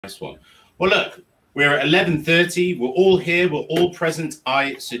Nice one. Well, look, we're at 11:30. We're all here. We're all present.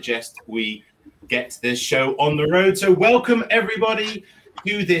 I suggest we get this show on the road. So welcome, everybody,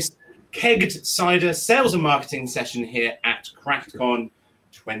 to this kegged cider sales and marketing session here at CraftCon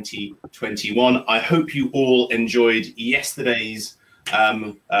 2021. I hope you all enjoyed yesterday's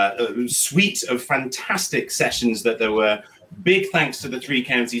suite of fantastic sessions that there were. Big thanks to the Three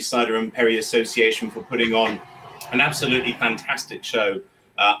Counties Cider and Perry Association for putting on an absolutely fantastic show.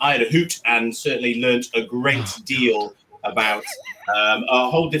 I had a hoot and certainly learnt a great deal about a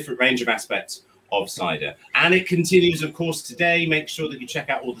whole different range of aspects of cider. And it continues, of course, today. Make sure that you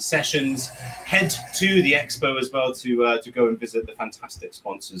check out all the sessions. Head to the expo as well to go and visit the fantastic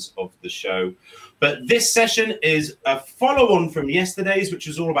sponsors of the show. But this session is a follow-on from yesterday's, which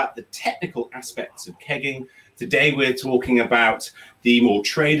was all about the technical aspects of kegging. Today, we're talking about the more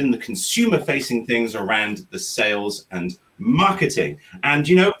trade and the consumer-facing things around the sales and marketing. And,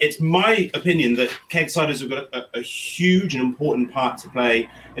 you know, it's my opinion that keg ciders have got a huge and important part to play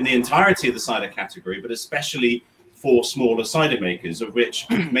in the entirety of the cider category, but especially for smaller cider makers, of which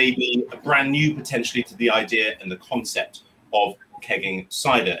may be a brand new potentially to the idea and the concept of kegging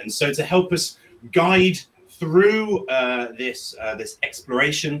cider. And so to help us guide through this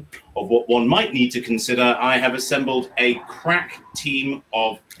exploration of what one might need to consider, I have assembled a crack team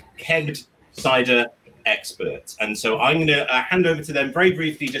of kegged cider experts. And so I'm going to hand over to them very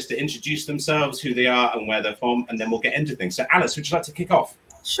briefly just to introduce themselves, who they are and where they're from, and then we'll get into things. So Alice, would you like to kick off?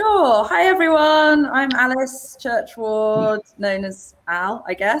 Sure. Hi, everyone. I'm Alice Churchward, known as Al,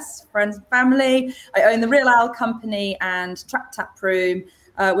 I guess, friends and family. I own the Real Al Company and Trap Tap Room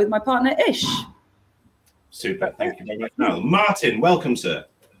with my partner, Ish. Super. Thank you very much. Now, Martyn, welcome, sir.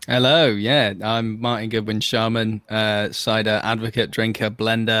 Hello. Yeah, I'm Martyn Goodwin-Sharman, cider advocate, drinker,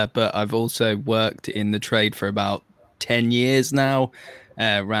 blender, but I've also worked in the trade for about 10 years now.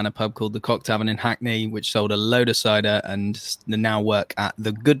 Ran a pub called the Cock Tavern in Hackney, which sold a load of cider, and now work at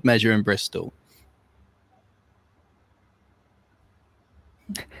the Good Measure in Bristol.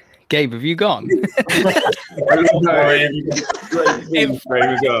 Gabe, have you gone? It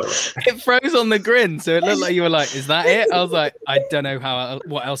froze on the grin, so it looked like you were like, is that it? I was like, I don't know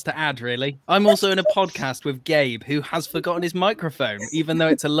what else to add, really. I'm also in a podcast with Gabe, who has forgotten his microphone, even though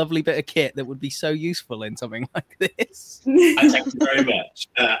it's a lovely bit of kit that would be so useful in something like this. Thank you very much.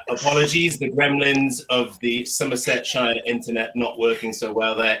 Apologies, the gremlins of the Somersetshire internet not working so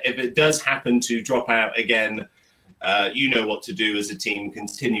well there. If it does happen to drop out again, you know what to do as a team.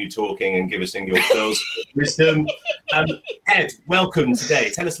 Continue talking and give us in your pearls of wisdom. Ed, welcome today.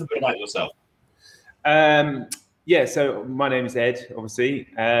 Tell us a little bit about yourself. Yeah, so my name is Ed, obviously.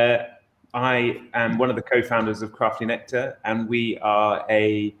 I am one of the co-founders of Crafty Nectar, and we are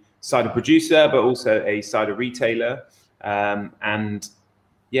a cider producer, but also a cider retailer, and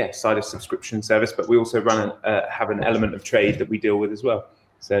yeah, cider subscription service. But we also run have an element of trade that we deal with as well.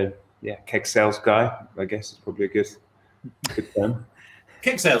 So yeah, keg sales guy, I guess is probably a good term.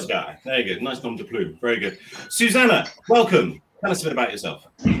 Keg sales guy. There you go. Nice nom de plume. Very good. Susannah, welcome. Tell us a bit about yourself.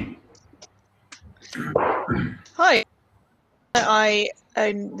 Hi. I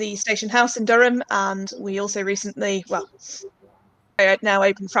own the Station House in Durham, and we also recently, now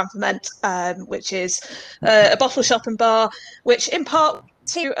open Fram Ferment, which is a bottle shop and bar, which in part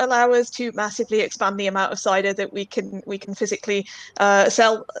to allow us to massively expand the amount of cider that we can physically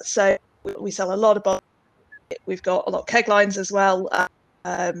sell. So we sell a lot of bottles. We've got a lot of keg lines as well.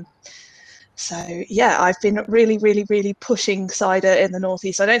 So yeah, I've been really pushing cider in the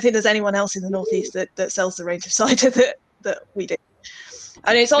Northeast. I don't think there's anyone else in the Northeast that sells the range of cider that we do.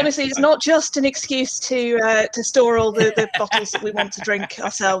 And it's honestly, it's not just an excuse to store all the bottles that we want to drink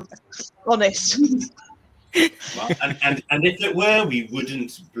ourselves. Honest. Well, and if it were, we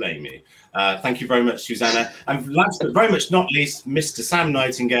wouldn't blame you. Thank you very much, Susannah. And last but very much not least, Mr. Sam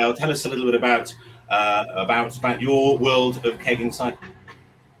Nightingale, tell us a little bit about your world of kegging cider.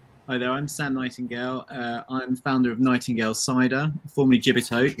 Hi there, I'm Sam Nightingale. I'm founder of Nightingale Cider, formerly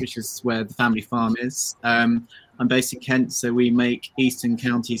Gibbet Oak, which is where the family farm is. I'm based in Kent, so we make Eastern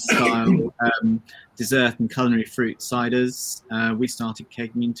Counties style dessert and culinary fruit ciders. We started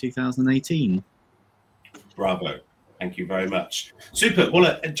kegging in 2018. Bravo. Thank you very much. Super.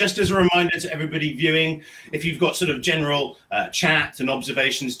 Well, just as a reminder to everybody viewing, if you've got sort of general chat and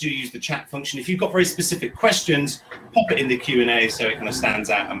observations, do use the chat function. If you've got very specific questions, pop it in the Q&A so it kind of stands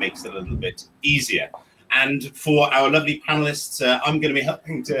out and makes it a little bit easier. And for our lovely panelists, I'm going to be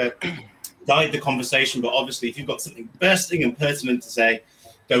helping to guide the conversation, but obviously if you've got something bursting and pertinent to say,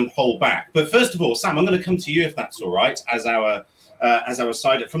 don't hold back. But first of all, Sam, I'm going to come to you if that's all right, as our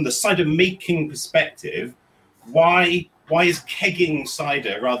cider, from the cider making perspective. Why why is kegging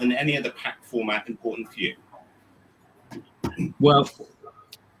cider rather than any other pack format important for you? Well,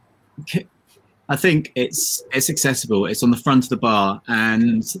 I think it's accessible. It's on the front of the bar,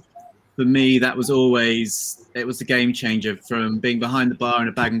 and for me, that was always, it was the game changer from being behind the bar in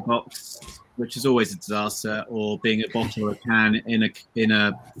a bag and box, which is always a disaster, or being a bottle or a can in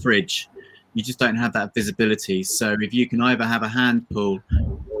a fridge. You just don't have that visibility. So if you can either have a hand pull,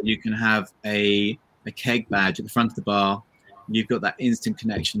 or you can have a keg badge at the front of the bar, you've got that instant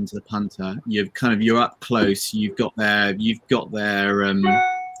connection to the punter. You're up close. You've got their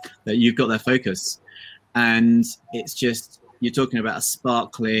focus, and it's just, you're talking about a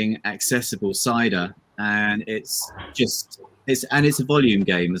sparkling, accessible cider, and it's a volume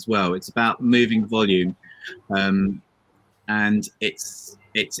game as well. It's about moving volume, and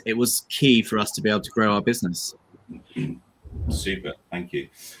it was key for us to be able to grow our business. Super, thank you.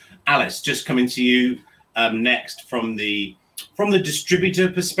 Alice, just coming to you next from the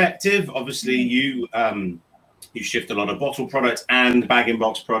distributor perspective. Obviously, you shift a lot of bottle products and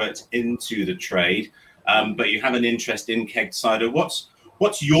bag-in-box products into the trade, but you have an interest in keg cider. What's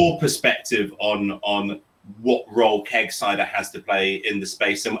your perspective on what role keg cider has to play in the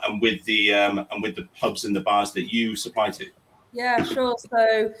space and with the pubs and the bars that you supply to? Yeah, sure.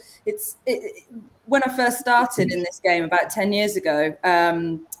 So when I first started in this game about 10 years ago,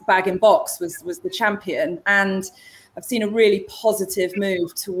 bag-in-box was the champion, and I've seen a really positive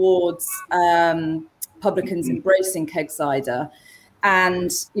move towards publicans embracing keg cider.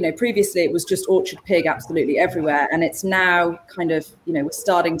 And, you know, previously it was just Orchard Pig absolutely everywhere. And it's now kind of, you know, we're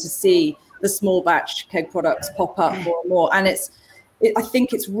starting to see the small batch keg products pop up more and more. And I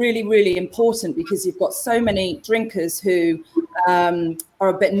think it's really, really important, because you've got so many drinkers who are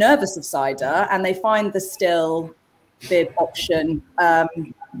a bit nervous of cider, and they find the still bib option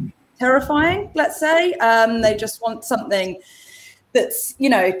terrifying, let's say. They just want something that's, you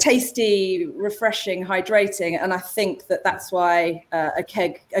know, tasty, refreshing, hydrating. And I think that's why a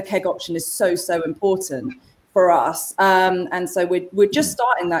keg option is so important for us. And so we're just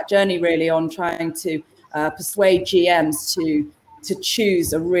starting that journey really on trying to persuade GMs to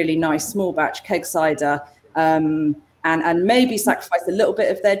choose a really nice small batch keg cider, and maybe sacrifice a little bit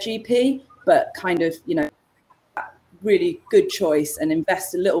of their GP, but kind of, you know, really good choice and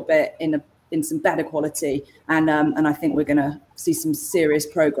invest a little bit in some better quality. And I think we're going to see some serious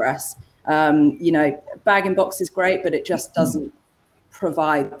progress. You know, bag-in-box is great, but it just doesn't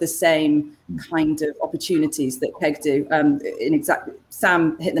provide the same kind of opportunities that keg do.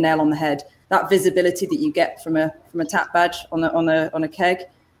 Sam hit the nail on the head. That visibility that you get from a tap badge on a keg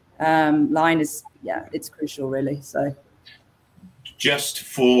line is, yeah, it's crucial really. So just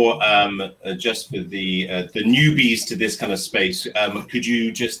for the newbies to this kind of space, could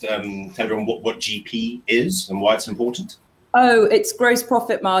you just tell everyone what GP is and why it's important? Oh, it's gross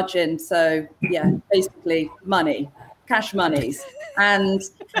profit margin. So yeah, basically money, cash monies, and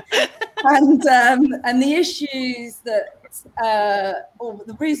the issues that. Or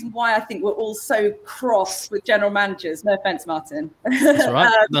the reason why I think we're all so cross with general managers. No offense, Martyn. That's all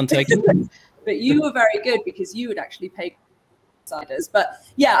right. None taken. But you were very good, because you would actually pay ciders. But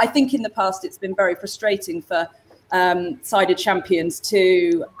yeah, I think in the past it's been very frustrating for cider champions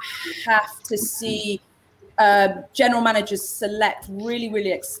to have to see general managers select really,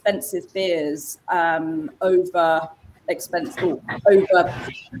 really expensive beers over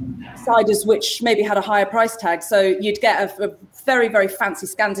ciders which maybe had a higher price tag. So you'd get a very, very fancy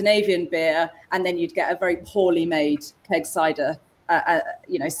Scandinavian beer, and then you'd get a very poorly made keg cider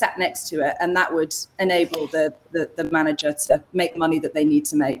you know, sat next to it, and that would enable the manager to make money that they need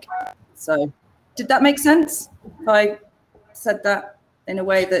to make. So did that make sense if I said that in a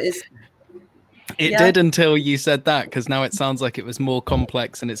way that is? It did, until you said that, because now it sounds like it was more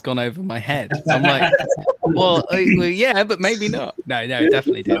complex and it's gone over my head. I'm like, well, yeah, but maybe not. No, it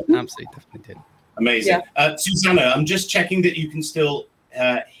definitely did. Absolutely, definitely did. Amazing. Yeah. Susannah, I'm just checking that you can still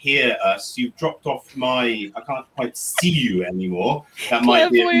hear us. You've dropped off I can't quite see you anymore. That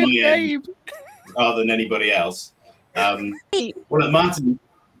might be at my end rather than anybody else. Well, Martyn.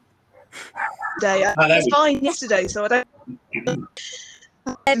 It was fine yesterday, so I don't.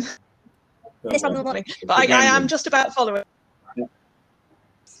 It's on the morning, but I am just about following.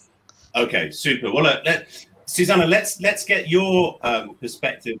 Okay, super. Well, Susannah, let's get your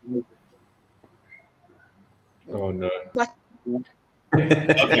perspective. Oh no.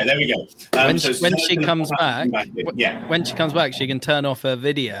 Okay, there we go. When she comes back, when she comes back, she can turn off her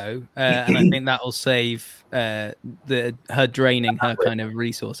video, and I think that will save her draining her kind of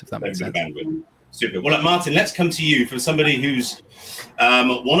resource, if that makes sense. Super. Well, Martyn, let's come to you for somebody who's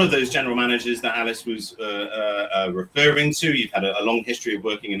one of those general managers that Alice was referring to. You've had a long history of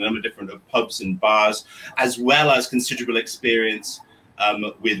working in a number of different pubs and bars, as well as considerable experience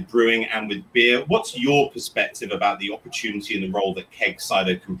with brewing and with beer. What's your perspective about the opportunity and the role that keg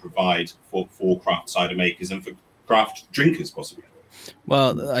cider can provide for craft cider makers and for craft drinkers, possibly?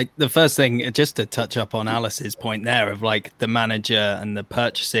 Well, the first thing, just to touch up on Alice's point there of like the manager and the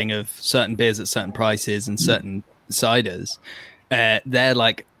purchasing of certain beers at certain prices and certain ciders, they're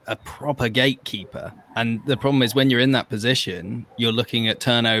like a proper gatekeeper. And the problem is when you're in that position, you're looking at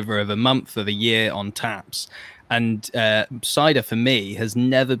turnover of a month, of a year on taps. And cider for me has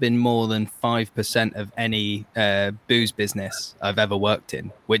never been more than 5% of any booze business I've ever worked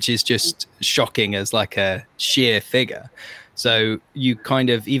in, which is just shocking as like a sheer figure. So you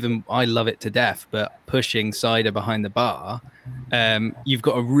kind of, even I love it to death, but pushing cider behind the bar, you've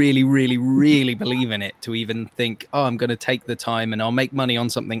got to really, really, really believe in it to even think, oh, I'm going to take the time and I'll make money on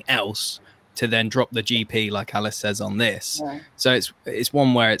something else to then drop the GP like Alice says on this. Yeah. So it's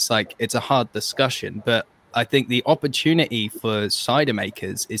one where it's like, it's a hard discussion, but I think the opportunity for cider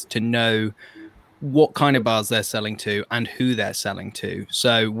makers is to know what kind of bars they're selling to and who they're selling to.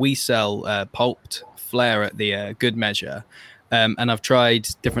 So we sell pulped flair at the Good Measure, and I've tried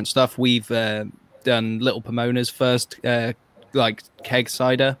different stuff. We've done Little Pomona's first like keg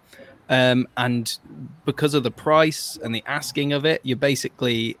cider, and because of the price and the asking of it, you're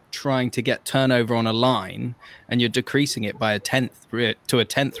basically trying to get turnover on a line, and you're decreasing it by a tenth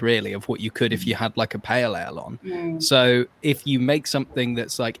really of what you could if you had like a pale ale on. So if you make something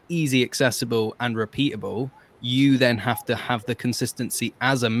that's like easy, accessible and repeatable, you then have to have the consistency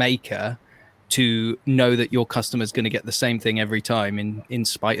as a maker to know that your customer is going to get the same thing every time, in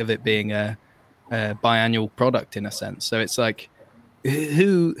spite of it being a biannual product in a sense. So it's like,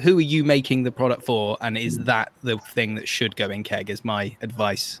 who are you making the product for, and is that the thing that should go in keg, is my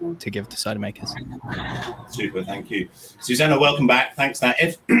advice to give to cider makers. Super, thank you. Susannah, welcome back. Thanks for that.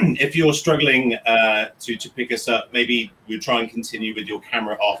 If you're struggling to pick us up, maybe we'll try and continue with your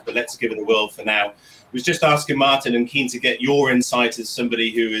camera off, but let's give it a whirl for now. I was just asking Martyn, and keen to get your insight as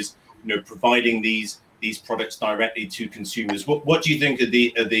somebody who is providing these products directly to consumers. What do you think are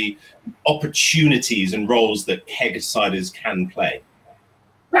the opportunities and roles that keg ciders can play?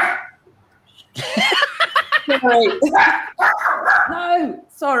 Sorry. No,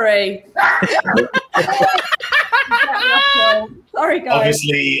 sorry. Sorry, guys.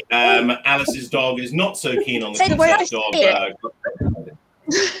 Obviously, Alice's dog is not so keen on the concept of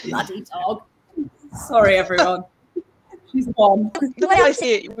bloody dog. Sorry, everyone. She's gone. The way I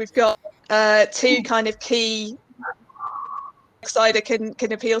see it, we've got two kind of key cider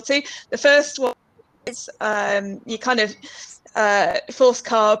can appeal to. The first one is you kind of force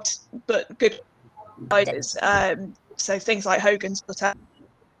carbed but good ciders. So things like Hogan's Butter.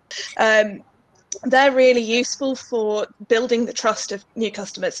 They're really useful for building the trust of new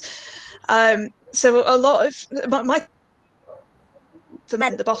customers. So a lot of my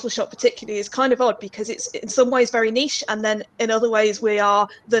Ferment, the bottle shop particularly, is kind of odd because it's in some ways very niche, and then in other ways we are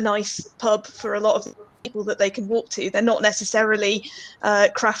the nice pub for a lot of people that they can walk to. They're not necessarily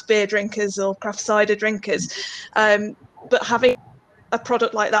craft beer drinkers or craft cider drinkers, but having a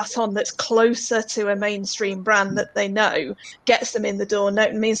product like that on that's closer to a mainstream brand that they know gets them in the door.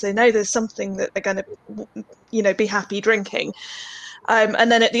 Means they know there's something that they're going to be happy drinking.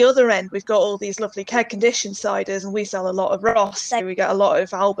 And then at the other end, we've got all these lovely keg conditioned ciders, and we sell a lot of Ross. So we get a lot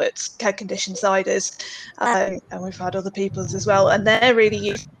of Albert's keg conditioned ciders, and we've had other people's as well. And they're really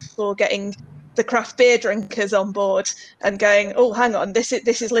useful for getting the craft beer drinkers on board and going, oh, hang on, this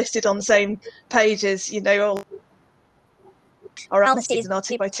is listed on the same page as, all our Albert's and our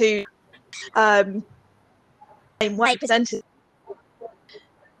 2x2 same way presented,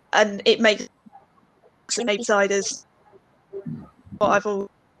 and it makes maybe ciders what I've all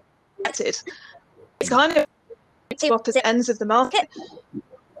expected. It's kind of two opposite ends of the market,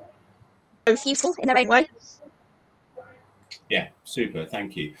 both useful in their own way. Yeah, super,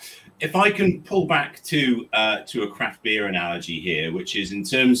 thank you. If I can pull back to a craft beer analogy here, which is in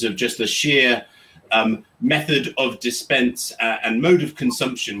terms of just the sheer method of dispense and mode of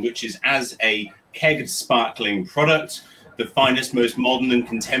consumption, which is as a kegged sparkling product, the finest, most modern and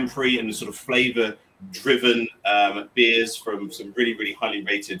contemporary and the sort of flavour driven beers from some really, really highly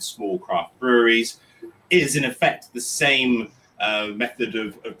rated small craft breweries, is in effect the same method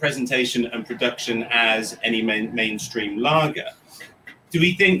of presentation and production as any mainstream lager. Do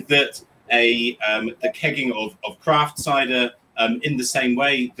we think that the kegging of craft cider in the same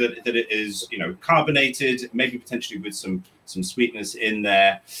way that it is carbonated, maybe potentially with some sweetness in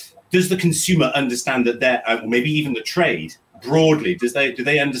there, does the consumer understand that they're, or maybe even the trade broadly, do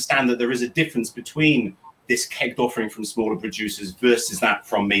they understand that there is a difference between this kegged offering from smaller producers versus that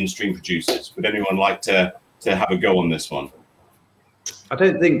from mainstream producers? Would anyone like to have a go on this one? I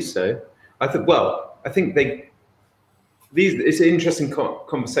don't think so. I think it's an interesting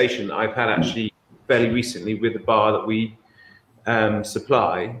conversation I've had actually fairly recently with the bar that we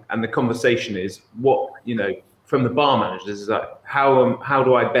supply, and the conversation is from the bar managers is like, how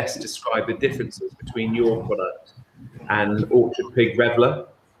do I best describe the differences between your product and Orchard Pig Reveller?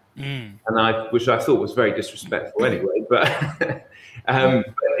 And which I thought was very disrespectful anyway, but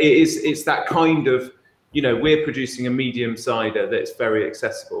it's that kind of, we're producing a medium cider that's very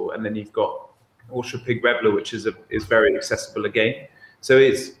accessible, and then you've got Orchard Pig Reveller, which is very accessible again. So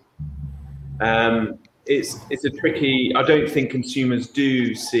it's a tricky. I don't think consumers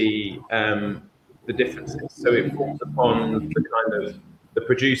do see the differences. So it falls upon the kind of the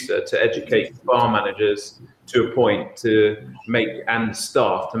producer to educate bar managers to a point and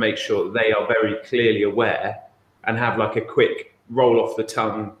staff to make sure that they are very clearly aware and have like a quick roll off the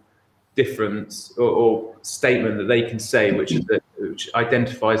tongue difference or statement that they can say, which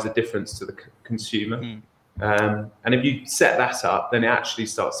identifies the difference to the consumer. And if you set that up, then it actually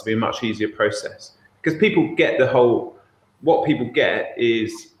starts to be a much easier process, because people get what people get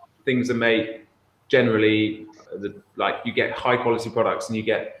is things are made generally, like you get high quality products and you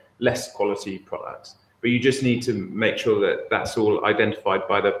get less quality products, but you just need to make sure that that's all identified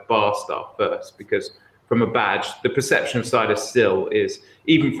by the bar staff first, because from a badge, the perception of cider still is,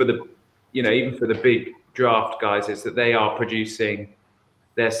 even for the big draft guys, is that they are producing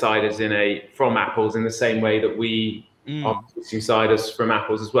their ciders from apples in the same way that we are producing ciders from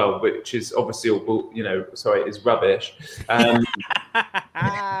apples as well, which is obviously all, is rubbish.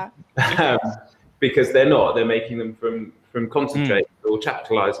 Because they're not. They're making them from concentrate or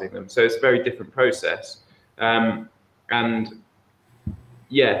chaptalizing them. So it's a very different process. So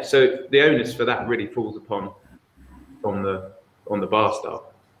the onus for that really falls on the bar staff.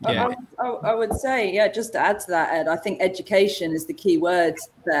 Yeah. I would say, just to add to that, Ed, I think education is the key word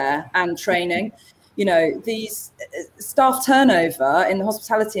there, and training. These staff turnover in the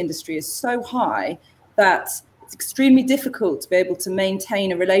hospitality industry is so high that it's extremely difficult to be able to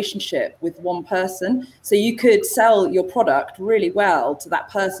maintain a relationship with one person. So you could sell your product really well to that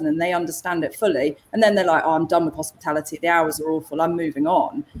person and they understand it fully, and then they're like, oh, I'm done with hospitality, the hours are awful, I'm moving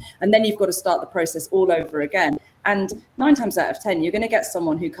on. And then you've got to start the process all over again. And 9 times out of 10, you're going to get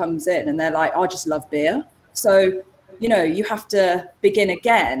someone who comes in and they're like, I just love beer. So, you have to begin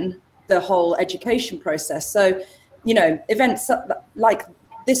again the whole education process. So, events like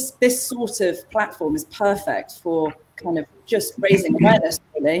this sort of platform is perfect for kind of just raising awareness,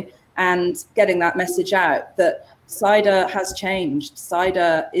 really, and getting that message out that cider has changed.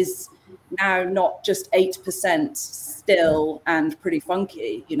 Cider is now not just 8% still and pretty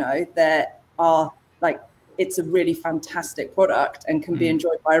funky. There are it's a really fantastic product and can be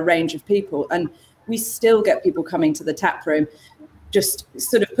enjoyed by a range of people. And we still get people coming to the tap room just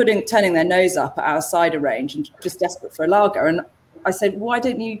sort of turning their nose up at our cider range and just desperate for a lager. And I said, why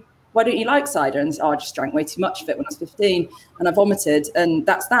don't you like cider? And I just drank way too much of it when I was 15 and I vomited, and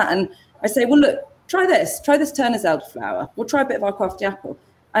that's that. And I say, well, look, try this Turner's elderflower. We'll try a bit of our Crafty apple.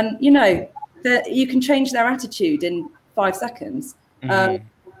 And you can change their attitude in 5 seconds.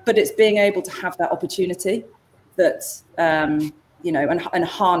 But it's being able to have that opportunity that, and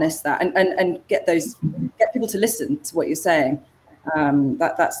harness that and get people to listen to what you're saying.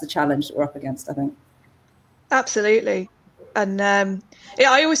 That's the challenge that we're up against, I think. Absolutely. And I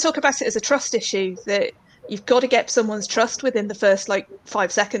always talk about it as a trust issue, that you've got to get someone's trust within the first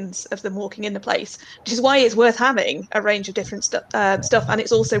 5 seconds of them walking in the place, which is why it's worth having a range of different stuff. And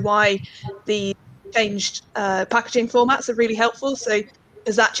it's also why the changed packaging formats are really helpful. So,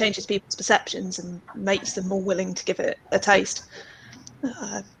 because that changes people's perceptions and makes them more willing to give it a taste.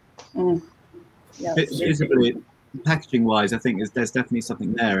 Visibly, packaging wise, I think there's definitely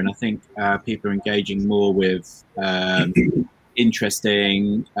something there, and I think people are engaging more with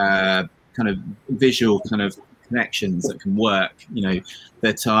interesting kind of visual kind of connections that can work,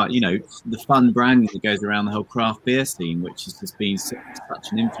 that are the fun branding that goes around the whole craft beer scene, which has just been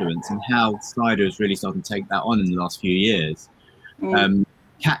such an influence, and how cider has really started to take that on in the last few years.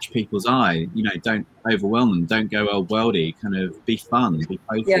 Catch people's eye, don't overwhelm them, don't go old worldy, kind of be fun, be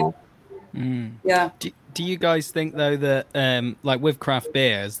playful. Do you guys think though that with craft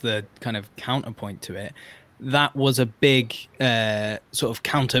beer as the kind of counterpoint to it, that was a big sort of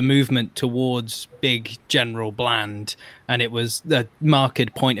counter movement towards big general bland, and it was the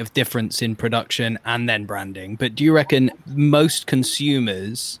marked point of difference in production and then branding? But do you reckon most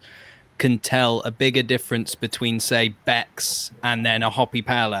consumers can tell a bigger difference between, say, Beck's and then a hoppy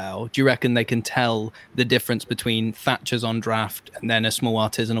pale ale? Do you reckon they can tell the difference between Thatcher's on draft and then a small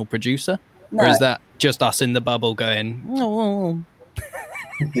artisanal producer? No. Or is that just us in the bubble going, oh?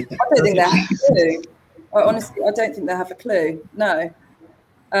 I don't think they have a clue. Honestly, I don't think they have a clue. No.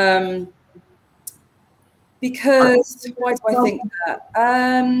 Because why do I think that?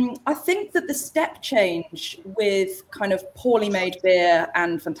 I think that the step change with kind of poorly made beer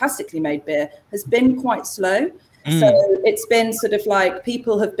and fantastically made beer has been quite slow. So it's been sort of like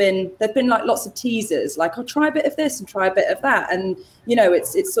there've been like lots of teasers, like I'll try a bit of this and try a bit of that. And, you know,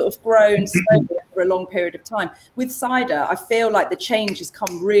 it's sort of grown slowly for a long period of time. With cider, I feel like the change has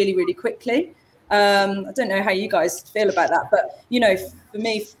come really, really quickly. I don't know how you guys feel about that, but, you know, for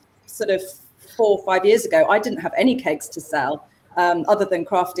me, sort of 4 or 5 years ago, I didn't have any kegs to sell other than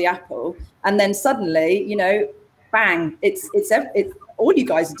Crafty Apple. And then suddenly, you know, bang, it's all you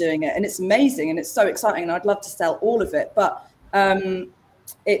guys are doing it, and it's amazing and it's so exciting, and I'd love to sell all of it, but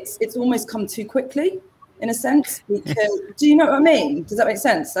it's almost come too quickly in a sense. Because, do you know what I mean? Does that make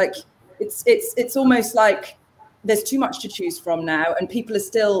sense? Like it's almost like there's too much to choose from now, and people are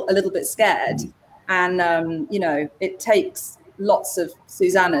still a little bit scared, and you know, it takes lots of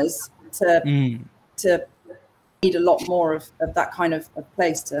Susannahs to need a lot more of that kind of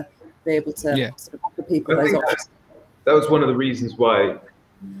place to be able to sort of offer people those options. That was one of the reasons why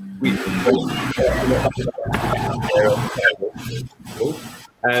we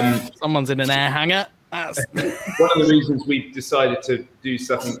Someone's in an air hanger. That's one of the reasons we decided to do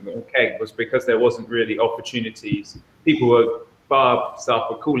something on keg was because there wasn't really opportunities. Bar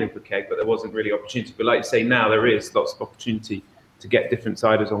staff were calling for keg, but there wasn't really opportunity. But like you say, now there is lots of opportunity to get different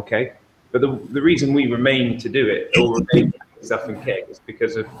ciders on keg. But the reason we remain to do it, or remain stuff in keg, is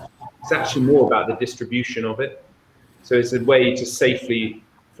because it's actually more about the distribution of it. So it's a way to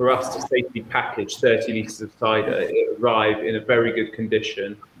for us to safely package 30 litres of cider, it arrive in a very good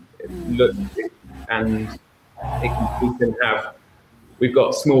condition, we've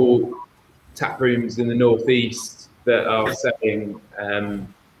got small tap rooms in the northeast that are selling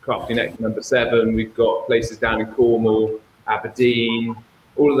Crafty Nectar No. 7. We've got places down in Cornwall, Aberdeen,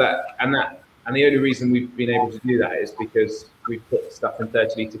 all of that. And the only reason we've been able to do that is because we've put stuff in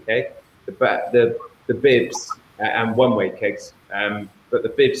 30 litre keg. The bibs and one-way kegs, but the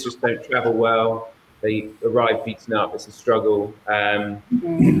bibs just don't travel well. They arrive beaten up. It's a struggle. But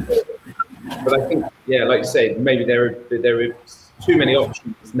I think, yeah, like you say, maybe there are too many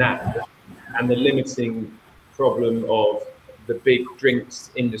options now, and the limiting problem of the big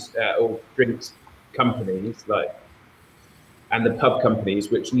drinks industry or drinks companies and the pub companies,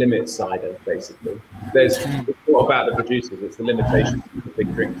 which limit cider basically. It's not about the producers; it's the limitations of the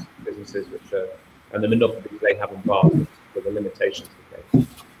big drinks businesses, and the monopolies they have on bars, for the limitations of the.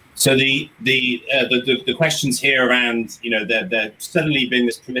 So the questions here around, you know, there suddenly been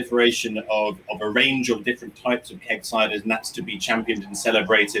this proliferation of a range of different types of keg ciders, and that's to be championed and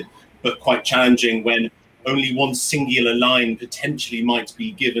celebrated, but quite challenging when only one singular line potentially might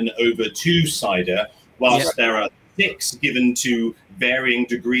be given over to cider, whilst there are 6 given to varying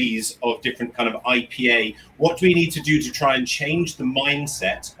degrees of different kind of IPA. What do we need to do to try and change the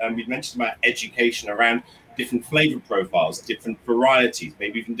mindset? We've mentioned about education around different flavor profiles, different varieties,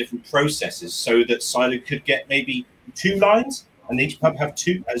 maybe even different processes, so that cider could get maybe 2 lines and each pub has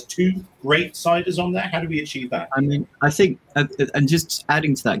two great ciders on there. How do we achieve that? I mean, I think, and just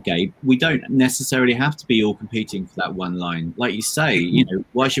adding to that, Gabe, we don't necessarily have to be all competing for that one line. Like you say, you know,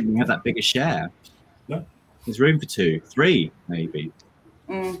 why should we have that bigger share? No. There's room for 2, 3, maybe.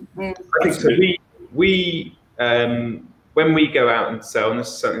 I think so. We when we go out and sell, and this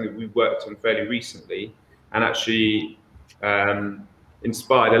is something that we've worked on fairly recently, and actually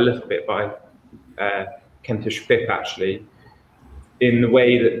inspired a little bit by Kentish Pip, actually, in the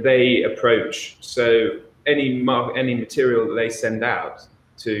way that they approach. So any material that they send out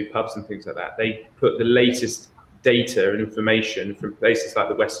to pubs and things like that, they put the latest data and information from places like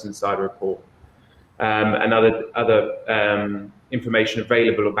the Western Cider Report and other information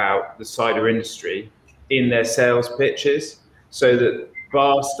available about the cider industry in their sales pitches, so that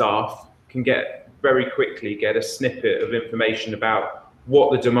bar staff can very quickly get a snippet of information about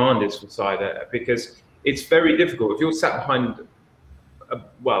what the demand is for cider, because it's very difficult. If you're sat behind,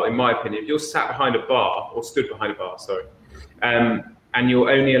 well, in my opinion, if you're sat behind a bar, or stood behind a bar, sorry, and you're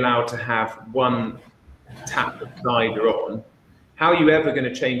only allowed to have one tap of cider on, how are you ever going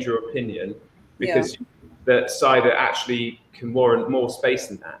to change your opinion? Because that cider actually can warrant more space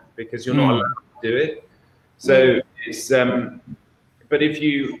than that, because you're not allowed to do it. So it's, but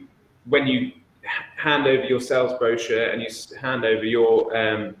when you hand over your sales brochure and you hand over your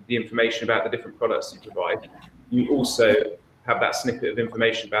the information about the different products you provide, you also have that snippet of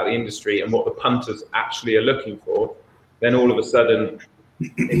information about the industry and what the punters actually are looking for, then all of a sudden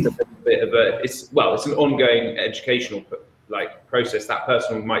it's a bit of a, it's an ongoing educational process. That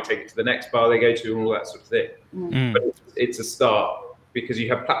person might take it to the next bar they go to and all that sort of thing. But it's a start, because you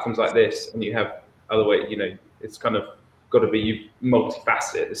have platforms like this and you have other way, you know, it's kind of got to be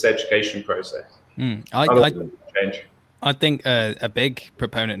multifaceted, this education process. I think a big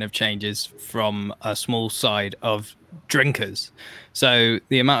proponent of change is from a small side of drinkers. So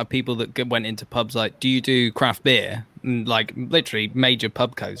the amount of people that went into pubs like, do you do craft beer? And like literally major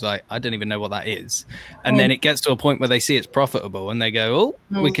pub codes, like, I don't even know what that is. And then it gets to a point where they see it's profitable and they go,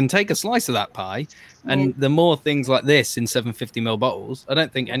 oh, we can take a slice of that pie. And the more things like this in 750ml bottles, I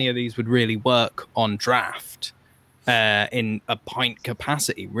don't think any of these would really work on draft in a pint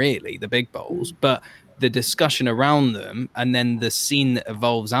capacity, really, the big bowls. But the discussion around them and then the scene that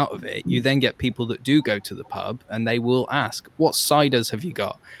evolves out of it, you then get people that do go to the pub and they will ask, what ciders have you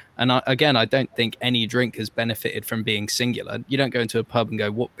got? And again, I don't think any drink has benefited from being singular. You don't go into a pub and go,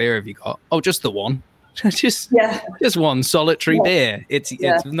 what beer have you got? Oh, just the one. just one solitary beer. It's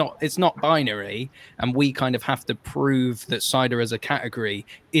not binary, and we kind of have to prove that cider as a category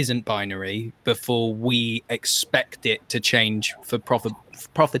isn't binary before we expect it to change for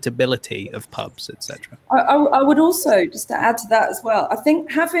profitability of pubs, etc. I would also, just to add to that as well, I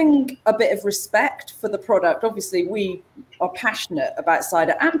think having a bit of respect for the product. Obviously we are passionate about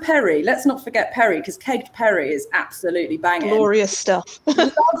cider and perry. Let's not forget perry, because kegged perry is absolutely banging. Glorious stuff.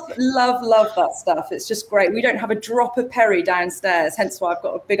 love that stuff. It's just great. We don't have a drop of perry downstairs, hence why I've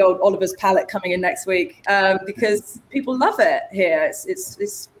got a big old Oliver's palette coming in next week, because people love it here.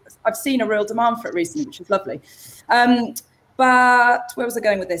 It's I've seen a real demand for it recently, which is lovely. But where was I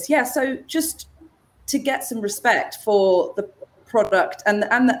going with this? Yeah, so just to get some respect for the product and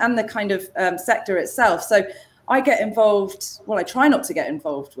the kind of sector itself. So I get involved, well, I try not to get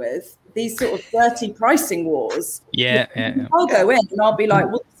involved with these sort of dirty pricing wars. Yeah. I'll go in and I'll be like,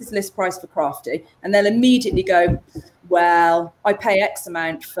 well, this is list price for Crafty. And they'll immediately go, well, I pay X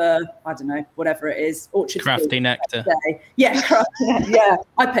amount for, I don't know, whatever it is. Orchard Crafty Nectar. Yeah, Crafty Nectar. Yeah,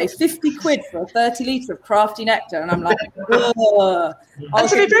 I pay 50 quid for a 30 litre of Crafty Nectar. And I'm like, ugh. And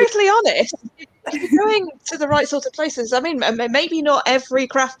to be brutally honest, if you're going to the right sort of places, I mean, maybe not every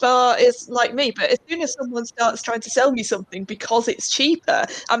craft bar is like me, but as soon as someone starts trying to sell me something because it's cheaper,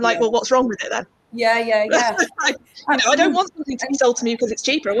 I'm like, well, what's wrong with it then? Yeah. I don't want something to be sold to me because it's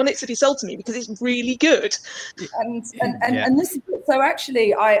cheaper. I want it to be sold to me because it's really good. And this is, so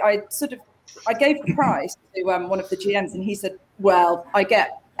actually I gave the price to one of the GMs, and he said, well, I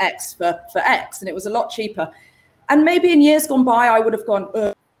get X for X, and it was a lot cheaper. And maybe in years gone by I would have gone,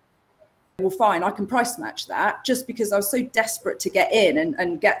 well, fine, I can price match that, just because I was so desperate to get in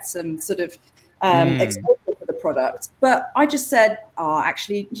and get some sort of exposure for the product. But I just said,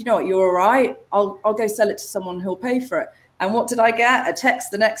 actually, you know what, you're all right. I'll go sell it to someone who'll pay for it. And what did I get? A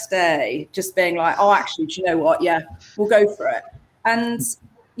text the next day just being like, oh, actually, do you know what? Yeah, we'll go for it. And,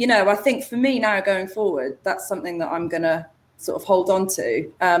 you know, I think for me now going forward, that's something that I'm going to sort of hold on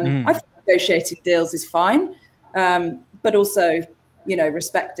to. I think negotiated deals is fine. But also, you know,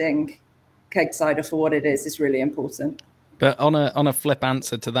 respecting keg cider for what it is really important. But on a flip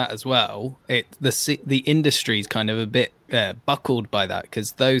answer to that as well, the industry's kind of a bit buckled by that,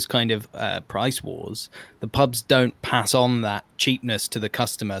 because those kind of price wars, the pubs don't pass on that cheapness to the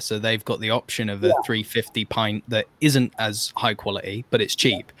customer, so they've got the option of a 350 pint that isn't as high quality, but it's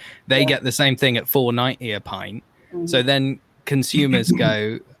cheap. They get the same thing at $4.90 a pint. So then consumers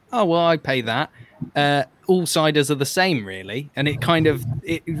go, oh well, I pay that. All ciders are the same, really, and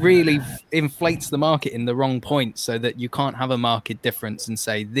it really inflates the market in the wrong point, so that you can't have a market difference and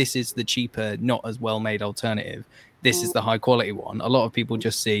say this is the cheaper, not as well made alternative, this is the high quality one. A lot of people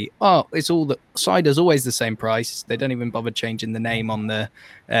just see, oh, it's all the cider's always the same price. They don't even bother changing the name on the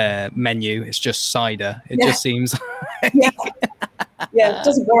menu. It's just cider. It just seems it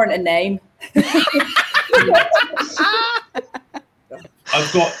doesn't warrant a name.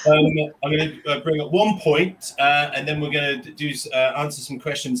 I've got. I'm going to bring up one point, and then we're going to do answer some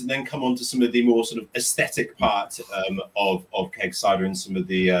questions, and then come on to some of the more sort of aesthetic part of keg cider and some of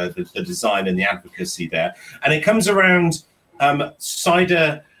the design and the advocacy there. And it comes around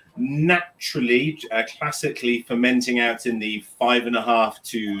cider naturally, classically fermenting out in the 5.5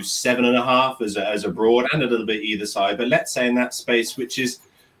 to 7.5 as a broad, and a little bit either side. But let's say in that space, which is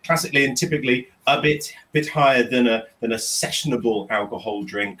classically and typically a bit higher than a sessionable alcohol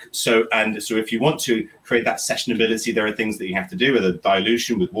drink. So if you want to create that sessionability, there are things that you have to do with a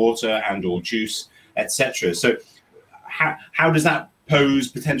dilution with water and or juice. etc. So how does that pose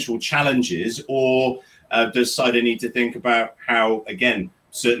potential challenges, or does cider need to think about how, again,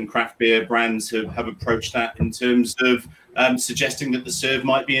 certain craft beer brands have approached that in terms of suggesting that the serve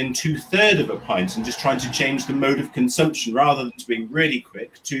might be in 2/3 of a pint and just trying to change the mode of consumption rather than to being really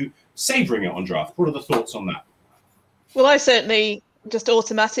quick to savouring it on draft? What are the thoughts on that? Well, I certainly just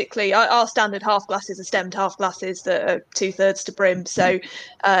automatically, our standard half glasses are stemmed half glasses that are 2/3 to brim. So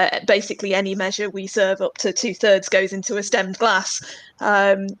basically any measure we serve up to 2/3 goes into a stemmed glass.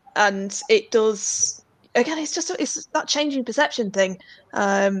 And it does, again, it's that changing perception thing.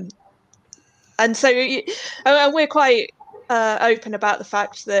 And so we're quite open about the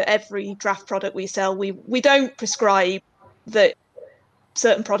fact that every draft product we sell, we don't prescribe that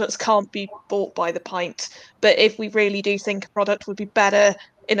certain products can't be bought by the pint, but if we really do think a product would be better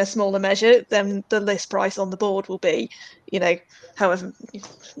in a smaller measure, then the list price on the board will be, however,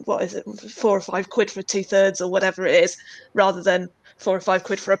 what is it, 4 or 5 quid for 2/3 or whatever it is, rather than 4 or 5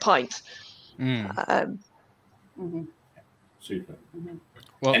 quid for a pint. Super.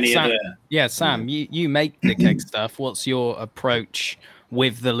 Well, Sam, you make the keg stuff. What's your approach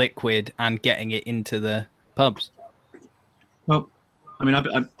with the liquid and getting it into the pubs? Well, I mean,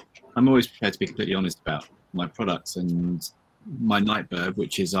 I'm always prepared to be completely honest about my products, and my Nightbird,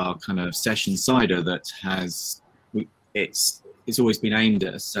 which is our kind of session cider that it's always been aimed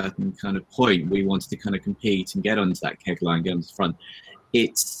at a certain kind of point. We wanted to kind of compete and get onto that keg line, get on the front.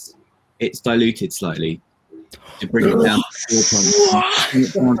 It's diluted slightly to bring it down to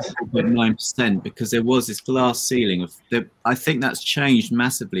 4.9%, because there was this glass ceiling of I think that's changed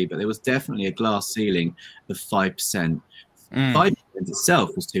massively, but there was definitely a glass ceiling of 5%. 5%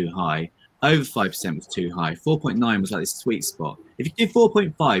 itself was too high. Over 5% was too high. 4.9 was like this sweet spot. If you do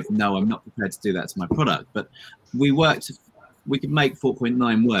 4.5, no, I'm not prepared to do that to my product. But we could make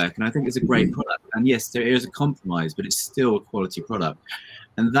 4.9 work, and I think it's a great product. And yes, there is a compromise, but it's still a quality product,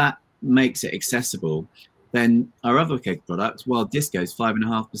 and that makes it accessible. Then our other keg product, Wild Disco, is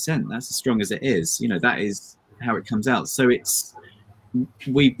 5.5%. That's as strong as it is. That is how it comes out. So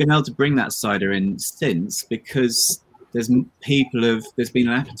we've been able to bring that cider in since, because there's been an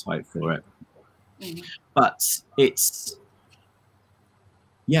appetite for it. But it's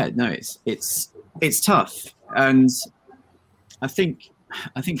tough, and I think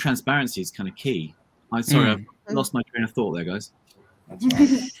transparency is kind of key. I'm sorry, I've lost my train of thought there, guys. That's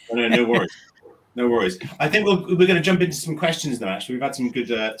right. No worries. No worries. I think we're going to jump into some questions now. Actually, we've had some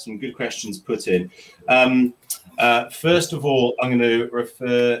good questions put in. First of all, I'm going to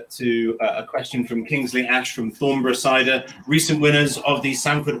refer to a question from Kingsley Ash from Thornborough Cider. Recent winners of the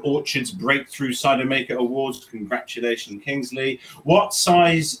Sanford Orchards Breakthrough Cider Maker Awards. Congratulations, Kingsley. What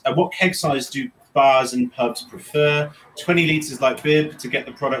keg size do bars and pubs prefer? 20 litres like beer to get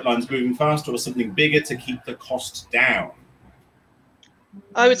the product lines moving faster, or something bigger to keep the cost down?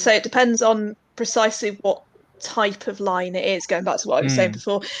 I would say it depends on precisely what type of line it is, going back to what I was saying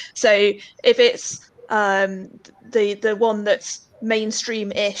before. So if it's the one that's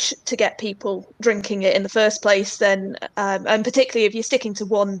mainstream-ish to get people drinking it in the first place, then and particularly if you're sticking to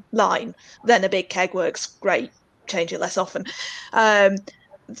one line, then a big keg works great. Change it less often.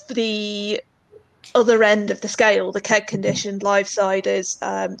 The other end of the scale, the keg conditioned live ciders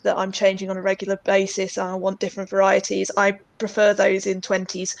that I'm changing on a regular basis, and I want different varieties, I prefer those in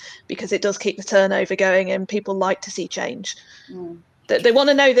 20s, because it does keep the turnover going and people like to see change. They want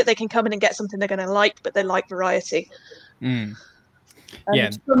to know that they can come in and get something they're going to like, but they like variety.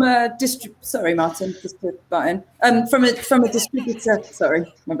 Yeah. From a sorry, Martyn, just to butt in. From a distributor,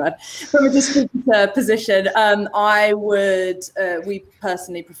 sorry, my bad. From a distributor position, we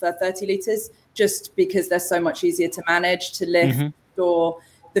personally prefer 30 litres, just because they're so much easier to manage, to lift, or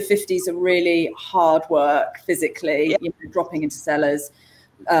the 50s are really hard work physically, dropping into cellars,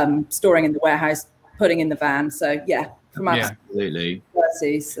 storing in the warehouse, putting in the van. So from us, absolutely,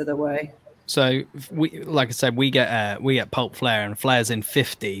 30s are the way. So like I said, we get pulp flare, and flares in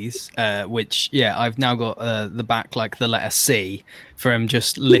 50s, which I've now got the back like the letter C from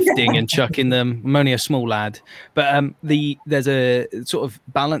just lifting and chucking them. I'm only a small lad, but there's a sort of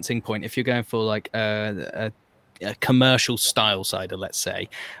balancing point if you're going for like a commercial style cider, let's say,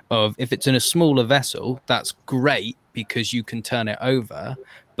 of if it's in a smaller vessel, that's great because you can turn it over.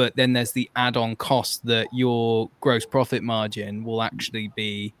 But then there's the add-on cost that your gross profit margin will actually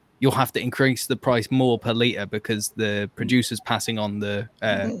be. You'll have to increase the price more per litre because the producer's passing on the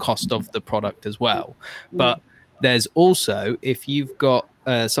cost of the product as well. But there's also, if you've got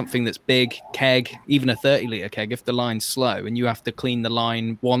something that's big, keg, even a 30-litre keg, if the line's slow and you have to clean the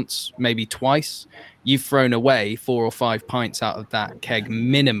line once, maybe twice, you've thrown away 4 or 5 pints out of that keg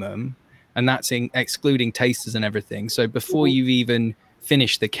minimum and that's excluding tasters and everything. So before you've even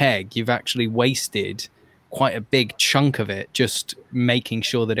finished the keg, you've actually wasted quite a big chunk of it just making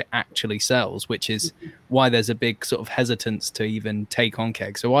sure that it actually sells, which is why there's a big sort of hesitance to even take on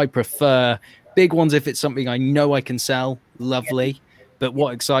kegs. So I prefer big ones if it's something I know I can sell. Lovely. But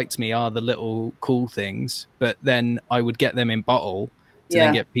what excites me are the little cool things. But then I would get them in bottle to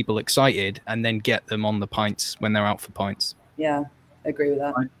then get people excited, and then get them on the pints when they're out for pints. Yeah, I agree with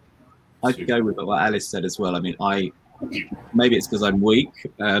that. I could go with what Alice said as well. I mean, maybe it's because I'm weak,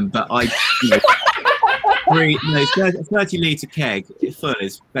 but I, 30 litre keg full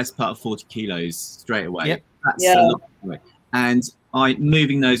is best part of 40 kilos straight away. Yep. That's a lot away. And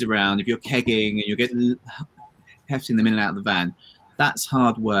moving those around, if you're kegging and you're getting hefting them in and out of the van, that's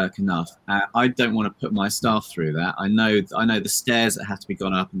hard work enough. I don't want to put my staff through that. I know the stairs that have to be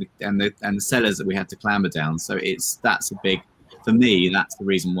gone up and the cellars that we have to clamber down. So that's a big, for me, that's the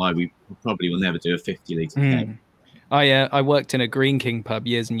reason why we probably will never do a 50 litre keg. I worked in a Green King pub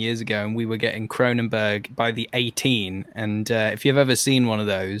years and years ago, and we were getting Kronenberg by the 18. And if you've ever seen one of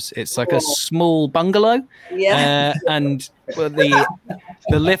those, it's like a small bungalow. Yeah. And the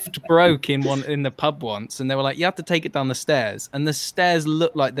lift broke in the pub once, and they were like, you have to take it down the stairs. And the stairs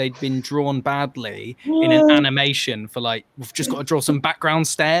looked like they'd been drawn badly in an animation for like, we've just got to draw some background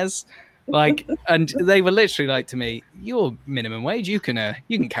stairs. Like, and they were literally like to me, "You're minimum wage. You can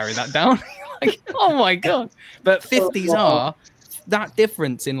carry that down." Like, oh my god! But 50s are that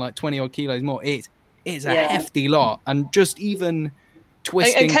difference in like 20 odd kilos more. It's a hefty lot, and just even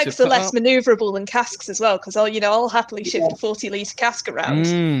twisting. And kegs are less manoeuvrable than casks as well, because I'll happily shift a 40 litre cask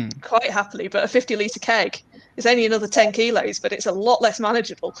around quite happily, but a 50 litre keg is only another 10 kilos, but it's a lot less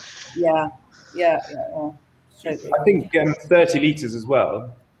manageable. Yeah. I think 30 litres as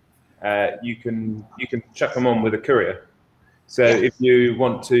well. You can chuck them on with a courier. So if you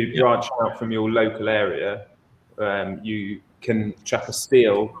want to branch out from your local area, you can chuck a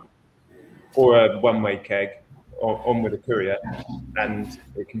steel or a one-way keg on with a courier, and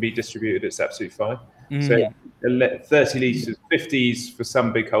it can be distributed. It's absolutely fine. So 30 litres, 50s for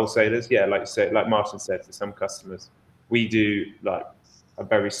some big wholesalers. Yeah, like you said, like Martyn said, for some customers, we do like a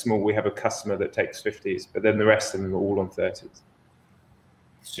very small. We have a customer that takes 50s, but then the rest of them are all on 30s.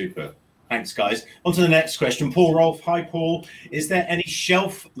 Super. Thanks, guys. On to the next question. Paul Rolfe. Hi, Paul. Is there any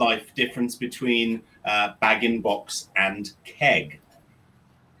shelf life difference between bag-in-box and keg?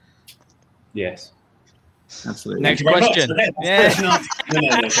 Yes. Absolutely. Next question.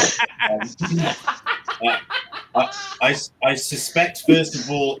 I suspect, first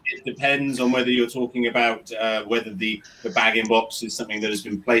of all, it depends on whether you're talking about whether the bag-in-box is something that has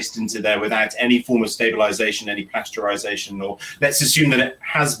been placed into there without any form of stabilization, any pasteurization, or let's assume that it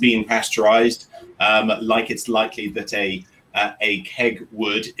has been pasteurized, like it's likely that a keg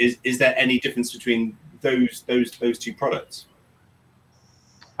would. Is there any difference between those two products?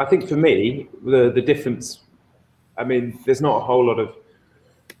 I think for me, the difference, I mean, there's not a whole lot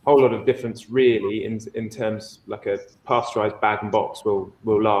of difference really in terms, like a pasteurized bag and box will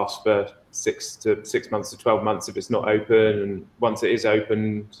last for 6 months to 12 months if it's not open, and once it is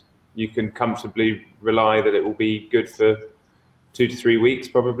opened, you can comfortably rely that it will be good for 2 to 3 weeks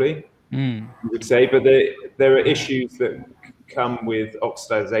probably. You would say, but there are issues that come with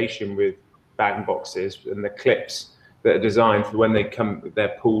oxidization with bag and boxes, and the clips that are designed for when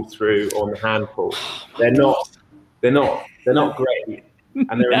they're pulled through on the hand pull. They're not great.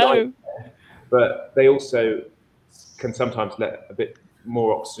 And they're annoying, but they also can sometimes let a bit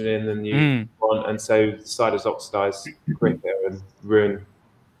more oxygen in than you want, and so ciders oxidize quicker and ruin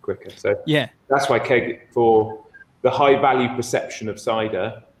quicker. So that's why keg, for the high value perception of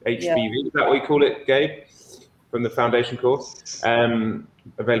cider, HBV, is that what you call it, Gabe, from the foundation course,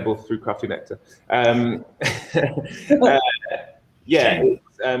 available through Crafty Nectar.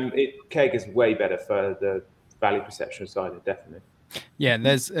 Keg is way better for the value perception of cider, definitely. Yeah,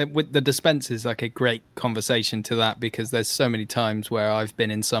 there's with the dispensers like a great conversation to that, because there's so many times where I've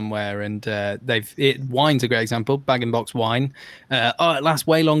been in somewhere and wine's a great example, bag-in-box wine. It lasts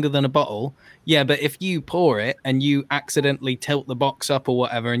way longer than a bottle. Yeah, but if you pour it and you accidentally tilt the box up or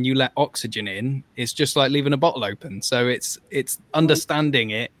whatever and you let oxygen in, it's just like leaving a bottle open. So it's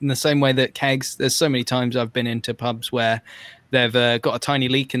understanding it in the same way that kegs. There's so many times I've been into pubs where they've got a tiny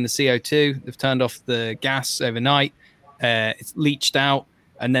leak in the CO2. They've turned off the gas overnight. It's leached out,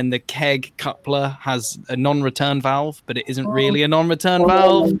 and then the keg coupler has a non-return valve, but it isn't really a non-return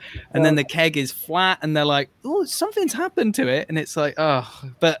valve. And then the keg is flat, and they're like, "Oh, something's happened to it," and it's like, "Oh."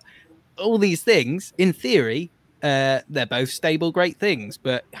 But all these things, in theory, they're both stable, great things.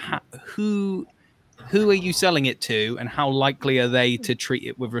 But who who are you selling it to, and how likely are they to treat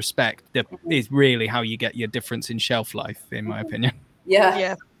it with respect? That is really how you get your difference in shelf life, in my opinion.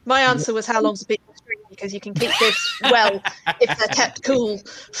 Yeah. My answer was how long's a piece of string, because you can keep goods well if they're kept cool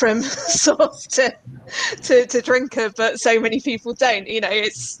from source to drinker, but so many people don't. You know,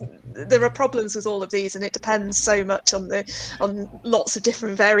 there are problems with all of these, and it depends so much on lots of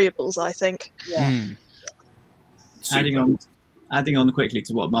different variables, I think. Adding on quickly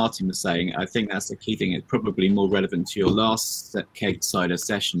to what Martyn was saying, I think that's the key thing. It's probably more relevant to your last keg cider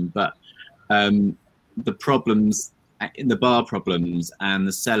session, but the problems in the bar problems and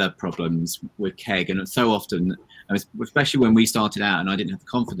the cellar problems with keg, and so often, especially when we started out and I didn't have the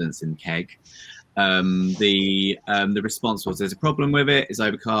confidence in keg, the response was there's a problem with it, it's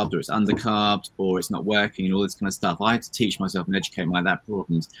overcarbed or it's undercarbed or it's not working and all this kind of stuff. I had to teach myself and educate my that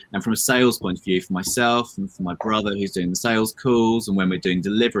problems. And from a sales point of view, for myself and for my brother who's doing the sales calls and when we're doing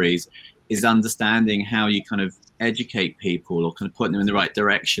deliveries, is understanding how you kind of educate people or kind of putting them in the right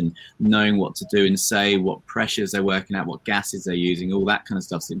direction, knowing what to do and say, what pressures they're working at, what gases they're using, all that kind of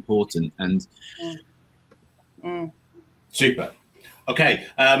stuff's important. And super. Okay,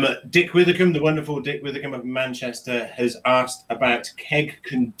 Dick Withercombe, the wonderful Dick Withercombe of Manchester, has asked about keg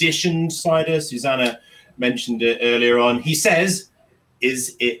conditioned cider. Susannah mentioned it earlier on. He says,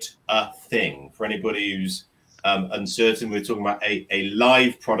 is it a thing? For anybody who's uncertain, we're talking about a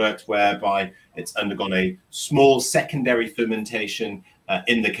live product whereby it's undergone a small secondary fermentation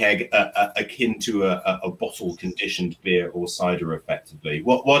in the keg, akin to a bottle conditioned beer or cider, effectively.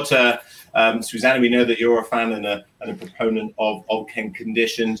 Susannah, we know that you're a fan and a proponent of keg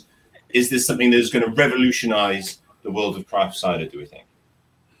conditioned. Is this something that is going to revolutionize the world of craft cider, do we think?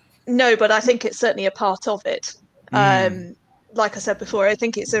 No, but I think it's certainly a part of it. Like I said before, I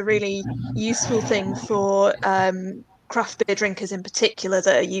think it's a really useful thing for craft beer drinkers in particular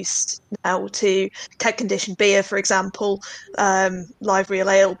that are used now to keg conditioned beer, for example, live real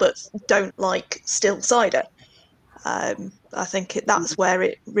ale, but don't like still cider. I think that's where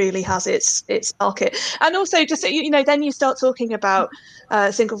it really has its market. And also, just then you start talking about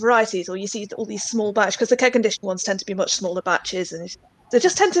single varieties, or you see all these small batch, because the keg conditioned ones tend to be much smaller batches, and they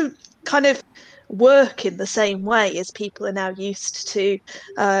just tend to kind of work in the same way as people are now used to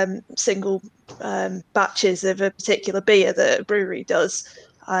single batches of a particular beer that a brewery does.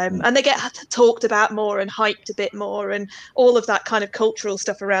 And they get talked about more and hyped a bit more, and all of that kind of cultural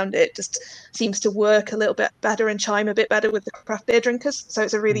stuff around it just seems to work a little bit better and chime a bit better with the craft beer drinkers. So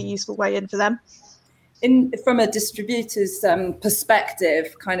it's a really useful way in for them. From a distributor's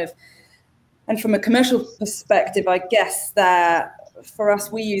perspective, and from a commercial perspective, I guess that for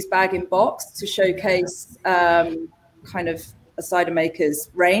us, we use bag in box to showcase kind of a Cidermakers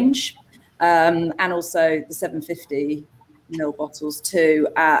range, and also the 750 ml bottles too.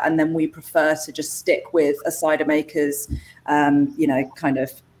 And then we prefer to just stick with a Cidermakers, kind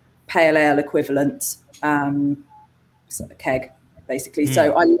of pale ale equivalent keg, basically.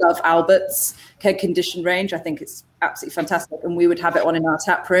 So I love Albert's keg conditioned range. I think it's absolutely fantastic, and we would have it on in our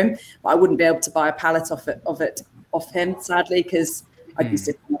tap room, but I wouldn't be able to buy a pallet off him, sadly, because I'd be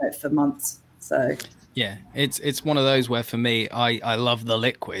sitting on it for months. So yeah, it's one of those where for me, I love the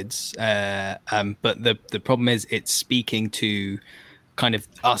liquids, but the problem is it's speaking to kind of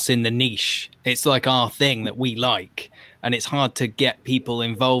us in the niche. It's like our thing that we like, and it's hard to get people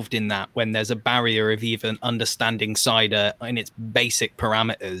involved in that when there's a barrier of even understanding cider in its basic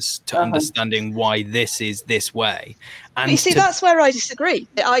parameters to understanding why this is this way. And you see, that's where I disagree.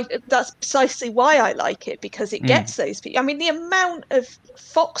 That's precisely why I like it, because it gets those people. I mean, the amount of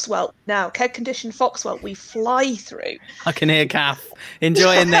Foxwell now, keg conditioned Foxwell, we fly through. I can hear Kath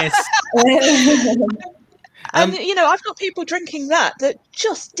enjoying this. And I've got people drinking that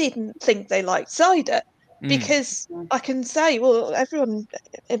just didn't think they liked cider. Because I can say, well, everyone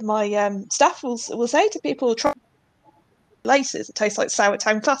in my staff will say to people, try laces, it tastes like Sour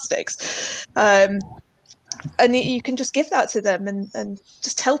Town Classics. And you can just give that to them and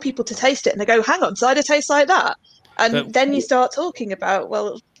just tell people to taste it. And they go, hang on, cider tastes like that. And then you start talking about,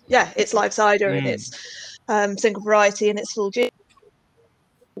 well, yeah, it's live cider and it's single variety and it's full gin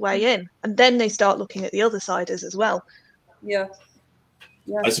way in. And then they start looking at the other ciders as well. Yeah.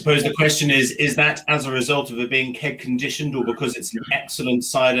 I suppose the question is that as a result of it being keg conditioned, or because it's an excellent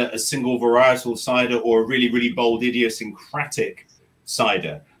cider, a single varietal cider, or a really, really bold idiosyncratic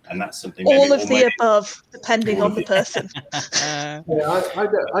cider? And that's something all of the above, depending on the person.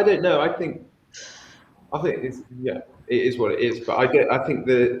 I don't know. I think it's it is what it is. But I think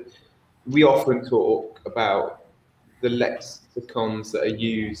that we often talk about the lexicons that are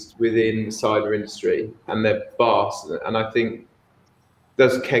used within the cider industry, and they're vast. And I think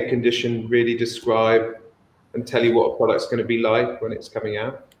does keg condition really describe and tell you what a product's going to be like when it's coming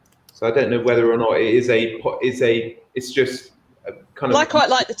out? So I don't know whether or not it is it's just a kind of. Well, I quite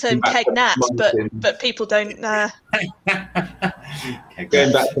like the term keg nat, but people don't. Going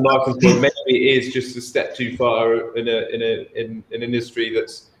back to Martyn's point, maybe it is just a step too far in an industry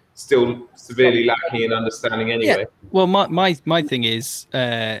that's still severely lacking in understanding anyway. Yeah. Well, my thing is,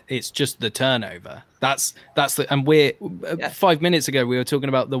 it's just the turnover. That's the, and we're 5 minutes ago we were talking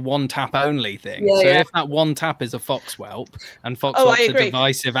about the one tap only thing. So if that one tap is a foxwhelp and foxwhelp's a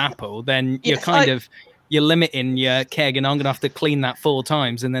divisive apple, then you're you're limiting your keg, and I'm gonna have to clean that 4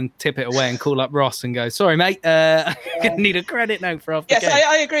 times and then tip it away and call up Ross and go, sorry mate, I need a credit note for off the keg.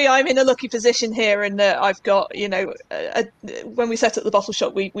 I agree. I'm in a lucky position here, and I've got, you know, when we set up the bottle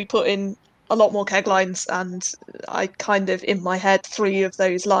shop, we put in a lot more keg lines, and I kind of, in my head, 3 of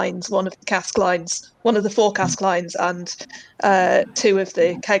those lines, one of the cask lines, one of the 4 cask lines, and 2 of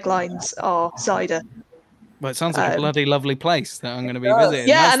the keg lines are cider. Well, it sounds like a bloody lovely place that I'm going to be visiting.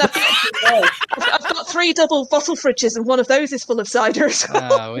 Yeah, and I've got 3 double bottle fridges, and one of those is full of cider as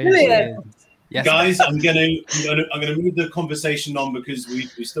well. Yes. Guys, I'm gonna move the conversation on because we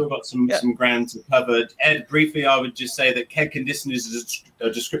still got some ground to cover. Ed, briefly, I would just say that keg condition is a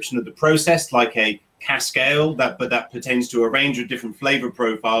description of the process, like a cask ale, but that pertains to a range of different flavor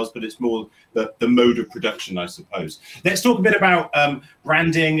profiles, but it's more the mode of production, I suppose. Let's talk a bit about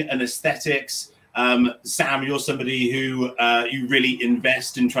branding and aesthetics. Sam, you're somebody who you really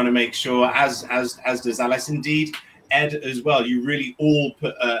invest in trying to make sure, as does Alice, indeed. Ed as well, you really all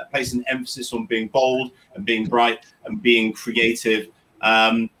place an emphasis on being bold and being bright and being creative.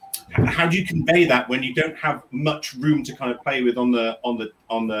 How do you convey that when you don't have much room to kind of play with on the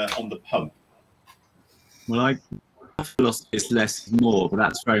pump? Well, philosophy is less is more, but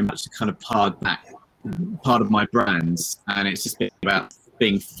that's very much the kind of part of my brands, and it's just about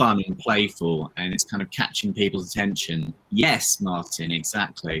being fun and playful, and it's kind of catching people's attention. Yes, Martyn,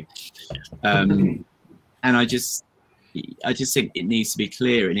 exactly. And I just think it needs to be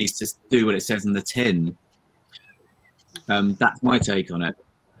clear. It needs to do what it says in the tin. That's my take on it.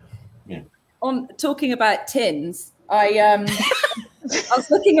 Yeah. On talking about tins, I was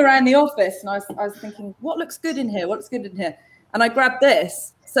looking around the office and I was thinking, what looks good in here? What looks good in here? And I grabbed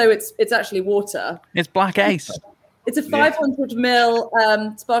this. So it's actually water. It's Black Ace. It's a 500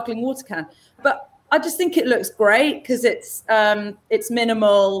 ml sparkling water can, but I just think it looks great because it's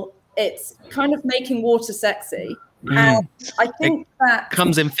minimal. It's kind of making water sexy. And I think that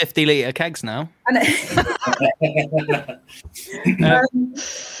comes in 50-litre kegs now. And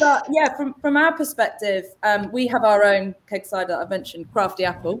but yeah, from our perspective, we have our own keg cider. I've mentioned Crafty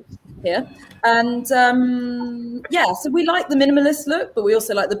Apple here, and yeah, so we like the minimalist look, but we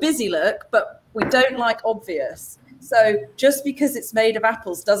also like the busy look, but we don't like obvious. So just because it's made of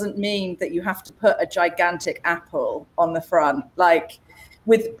apples doesn't mean that you have to put a gigantic apple on the front. Like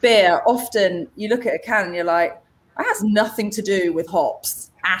with beer, often you look at a can and you're like, that has nothing to do with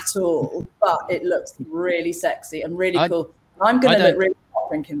hops at all, but it looks really sexy and really cool. I'm going to look really hot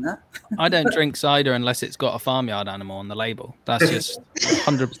drinking that. I don't drink cider unless it's got a farmyard animal on the label. That's just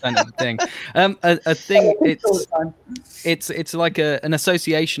 100% of the thing. A thing, it's like an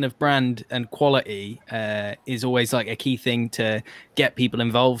association of brand and quality is always like a key thing to get people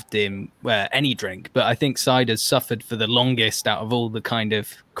involved in any drink. But I think cider's suffered for the longest out of all the kind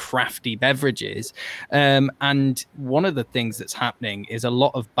of crafty beverages. And one of the things that's happening is a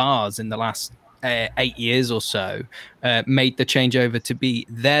lot of bars in the last 8 years or so made the changeover to be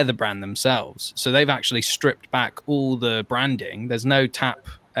they're the brand themselves. So they've actually stripped back all the branding. There's no tap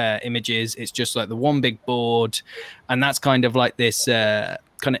images. It's just like the one big board, and that's kind of like this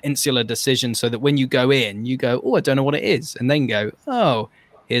kind of insular decision, so that when you go in, you go, oh, I don't know what it is, and then go, oh,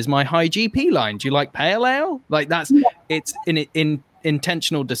 here's my high GP line. Do you like pale ale? Like that's it's in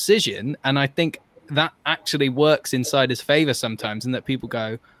intentional decision, and I think that actually works in cider's favor sometimes, in that people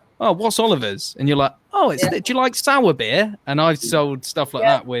go, oh, what's Oliver's? And you're like, oh, do you like sour beer? And I've sold stuff like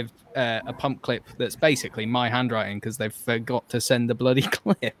that with a pump clip that's basically my handwriting because they forgot to send the bloody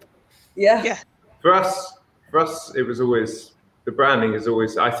clip. Yeah. For us, it was always, the branding is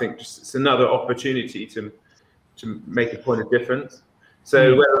always, I think, just it's another opportunity to make a point of difference.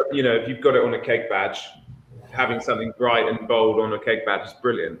 So, you know, if you've got it on a keg badge, having something bright and bold on a keg badge is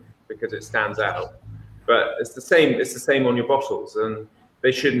brilliant because it stands out. But it's the same on your bottles, and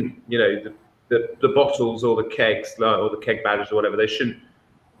they shouldn't, you know, the bottles or the kegs or the keg badges or whatever, they shouldn't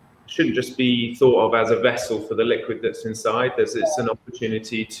just be thought of as a vessel for the liquid that's inside. It's an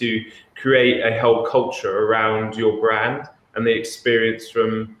opportunity to create a whole culture around your brand and the experience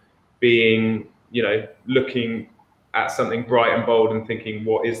from being, you know, looking at something bright and bold and thinking,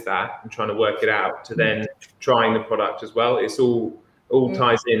 what is that? And trying to work it out, to then trying the product as well. It's all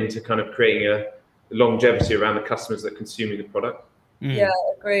ties into kind of creating a longevity around the customers that are consuming the product. Yeah,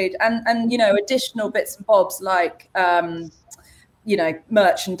 agreed. And you know, additional bits and bobs like you know,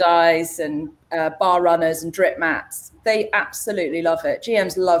 merchandise and bar runners and drip mats. They absolutely love it.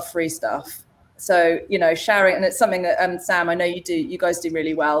 GMs love free stuff. So, you know, sharing, and it's something that Sam, I know you guys do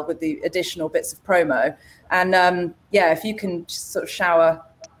really well with the additional bits of promo. And yeah, if you can just sort of shower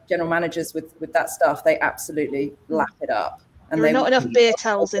general managers with that stuff, they absolutely lap it up. And there are not enough beer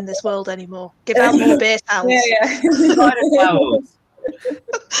towels in this world anymore. Give out more beer towels. Yeah.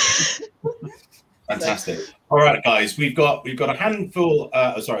 Fantastic. All right, guys, we've got a handful.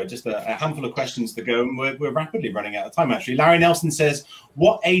 Just a handful of questions to go, and we're rapidly running out of time. Actually, Larry Nelson says,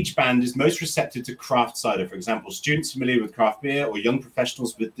 "What age band is most receptive to craft cider? For example, students familiar with craft beer or young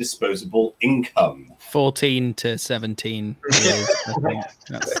professionals with disposable income?" 14 to 17 years, I think.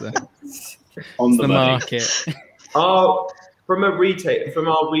 That's on the market. From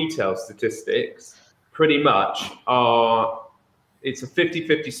our retail statistics, pretty much it's a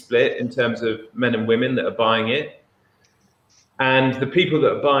 50-50 split in terms of men and women that are buying it. And the people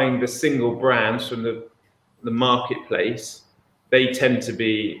that are buying the single brands from the marketplace, they tend to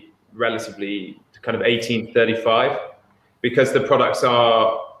be relatively kind of 18 to 35, because the products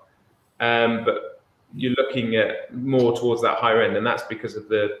are, but you're looking at more towards that higher end, and that's because of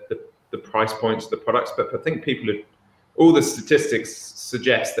the price points of the products. But I think all the statistics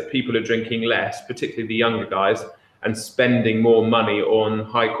suggest that people are drinking less, particularly the younger guys, and spending more money on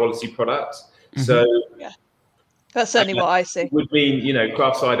high quality products. Mm-hmm. So yeah, that's certainly what I see. Would mean, you know,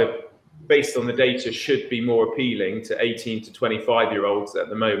 craft cider, based on the data, should be more appealing to 18 to 25-year-olds at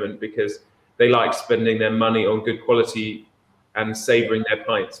the moment, because they like spending their money on good quality and savouring their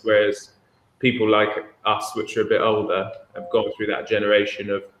pints, whereas people like us, which are a bit older, have gone through that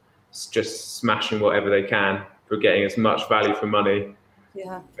generation of just smashing whatever they can for getting as much value for money.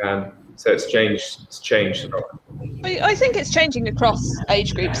 Yeah. So it's changed a lot. I think it's changing across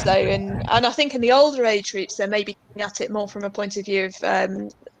age groups though, and I think in the older age groups they're maybe looking at it more from a point of view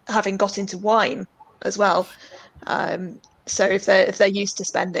of having got into wine as well. So if they're used to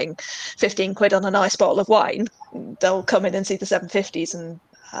spending 15 quid on a nice bottle of wine, they'll come in and see the 750s, and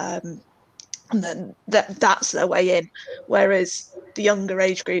then that's their way in. Whereas the younger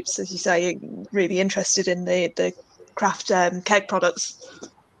age groups, as you say, are really interested in the craft keg products.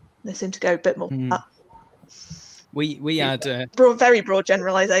 They seem to go a bit more. We had very broad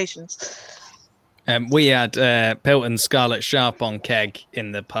generalisations. We had Pilton Scarlet Sharp on keg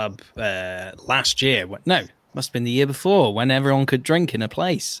in the pub last year. No, must have been the year before, when everyone could drink in a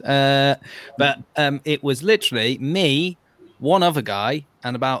place. But it was literally me, one other guy,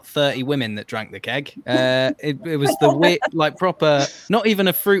 and about 30 women that drank the keg. It was the weird, like proper, not even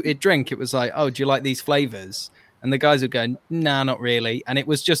a fruited drink. It was like, oh, do you like these flavours? And the guys would go, nah, not really. And it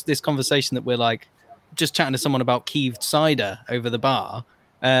was just this conversation that we're like, just chatting to someone about keeved cider over the bar.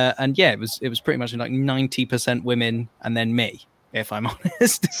 And yeah, it was pretty much like 90% women and then me, if I'm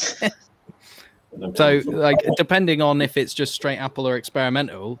honest. So like, depending on if it's just straight apple or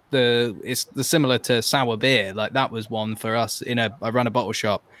experimental, it's similar to sour beer. Like that was one for us I ran a bottle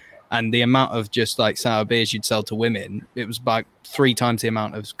shop, and the amount of just like sour beers you'd sell to women, it was about 3 times the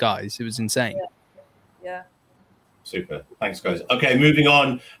amount of guys. It was insane. Yeah. Super. Thanks, guys. Okay, moving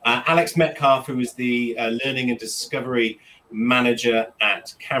on. Alex Metcalf, who is the Learning and Discovery Manager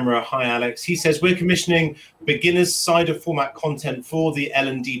at Camera. Hi, Alex. He says, we're commissioning beginners cider format content for the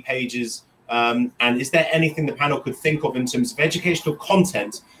L&D pages. And is there anything the panel could think of in terms of educational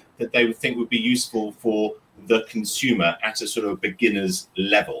content that they would think would be useful for the consumer at a sort of beginner's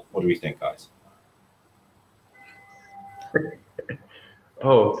level? What do we think, guys?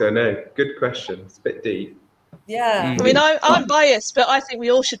 Oh, don't know. Good question. It's a bit deep. Yeah. I mean, I'm biased, but I think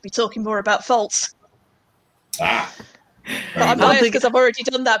we all should be talking more about faults. But I'm biased because I've already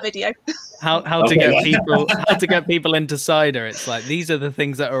done that video. How to get people into cider? It's like, these are the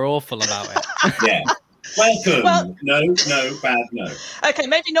things that are awful about it. Yeah. Welcome. Well, no, bad, no. Okay,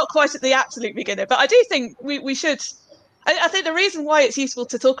 maybe not quite at the absolute beginner, but I do think we should. I think the reason why it's useful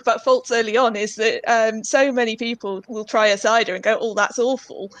to talk about faults early on is that so many people will try a cider and go, oh, that's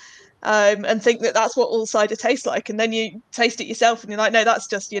awful. And think that that's what all cider tastes like, and then you taste it yourself and you're like, no, that's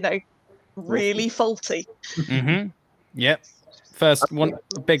just, really faulty. Mm-hmm. Yep. First one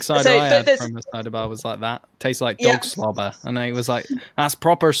big cider I had from a cider bar was like that. Tastes like dog slobber, and it was like, that's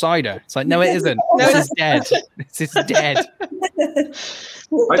proper cider. It's like, no, it isn't. This is dead. This is dead.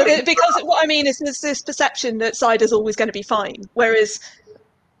 Because what I mean is there's this perception that cider's always going to be fine, whereas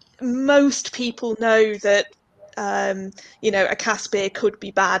most people know that you know, a cask beer could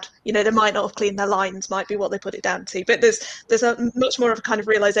be bad. You know, they might not have cleaned their lines, might be what they put it down to. But there's a much more of a kind of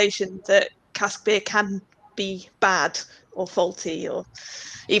realization that cask beer can be bad or faulty, or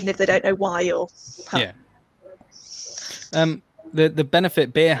even if they don't know why or how. Yeah. The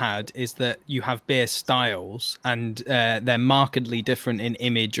benefit beer had is that you have beer styles, and they're markedly different in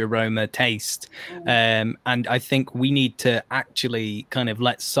image, aroma, taste. And I think we need to actually kind of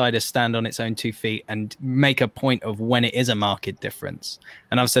let cider stand on its own 2 feet and make a point of when it is a market difference.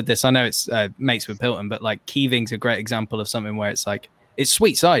 And I've said this, I know it's mates with Pilton, but like Keeving's a great example of something where it's like, it's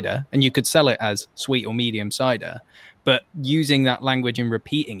sweet cider and you could sell it as sweet or medium cider. But using that language and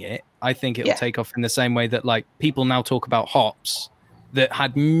repeating it, I think it'll take off in the same way that like people now talk about hops that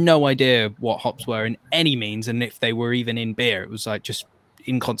had no idea what hops were in any means. And if they were even in beer, it was like just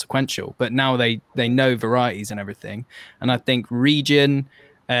inconsequential. But now they know varieties and everything. And I think region,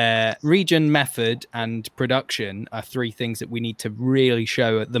 method and production are 3 things that we need to really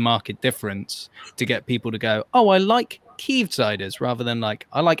show the market difference to get people to go, oh, I like Keeve ciders, rather than like,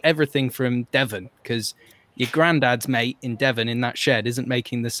 I like everything from Devon, because your granddad's mate in Devon in that shed isn't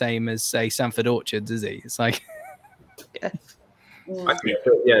making the same as, say, Sanford Orchards, is he? It's like, I think,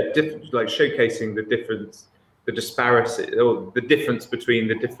 like showcasing the difference, the disparity, or the difference between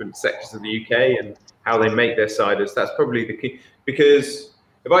the different sectors of the UK and how they make their ciders. That's probably the key. Because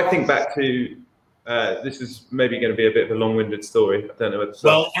if I think back to, this is maybe going to be a bit of a long-winded story. I don't know whether.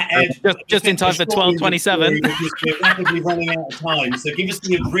 Well, Ed, just in time for 12:27. We're rapidly running out of time, so give us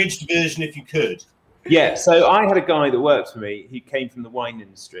the abridged version if you could. Yeah, so I had a guy that worked for me. He came from the wine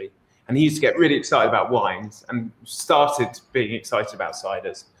industry, and he used to get really excited about wines and started being excited about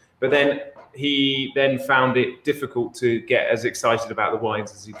ciders. But then he found it difficult to get as excited about the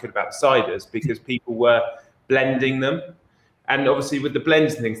wines as he could about the ciders, because people were blending them. And obviously with the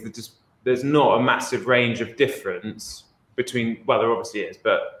blends and things, there's not a massive range of difference between, well, there obviously is,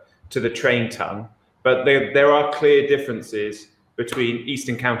 but to the train tongue. But there are clear differences between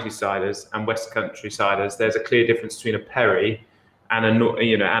Eastern County ciders and West Country ciders. There's a clear difference between a perry and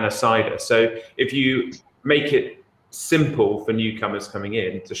a cider. So if you make it simple for newcomers coming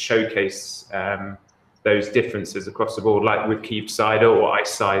in to showcase those differences across the board, like with Keeve cider or ice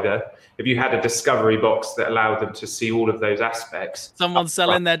cider, if you had a discovery box that allowed them to see all of those aspects. Someone's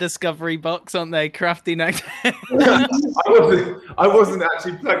selling their discovery box, aren't they? Crafty Nectar. I wasn't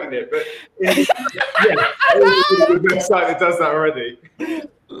actually plugging it, but there's a website that does that already.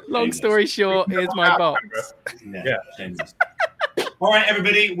 Long story short, here's my box. Yeah. All right,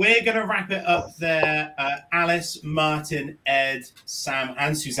 everybody, we're going to wrap it up there. Alice, Martyn, Ed, Sam,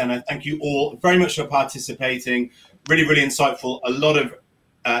 and Susannah, thank you all very much for participating. Really, really insightful. A lot of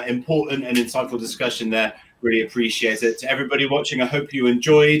important and insightful discussion there. Really appreciate it. To everybody watching, I hope you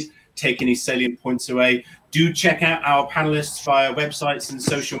enjoyed, take any salient points away. Do check out our panelists via websites and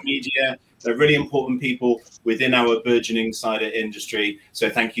social media. They're really important people within our burgeoning cider industry. So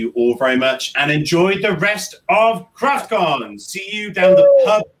thank you all very much, and enjoy the rest of CraftCon. See you down the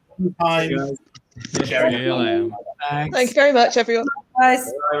pub sometime. Thank you very much, everyone. Guys.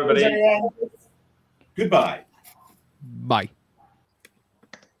 Bye, everybody. Goodbye. Bye.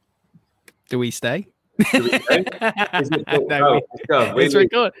 Do we stay? It's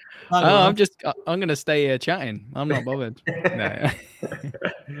recorded. I'm going to stay here chatting. I'm not bothered. No.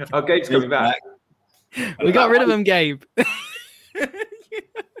 Oh, Gabe's coming back. We got rid of him, Gabe.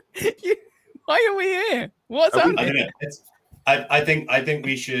 Why are we here? What's happening? I think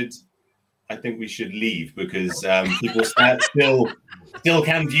we should leave, because people still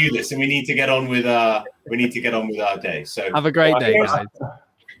can view this, and we need to get on with our day. So have a great day, guys.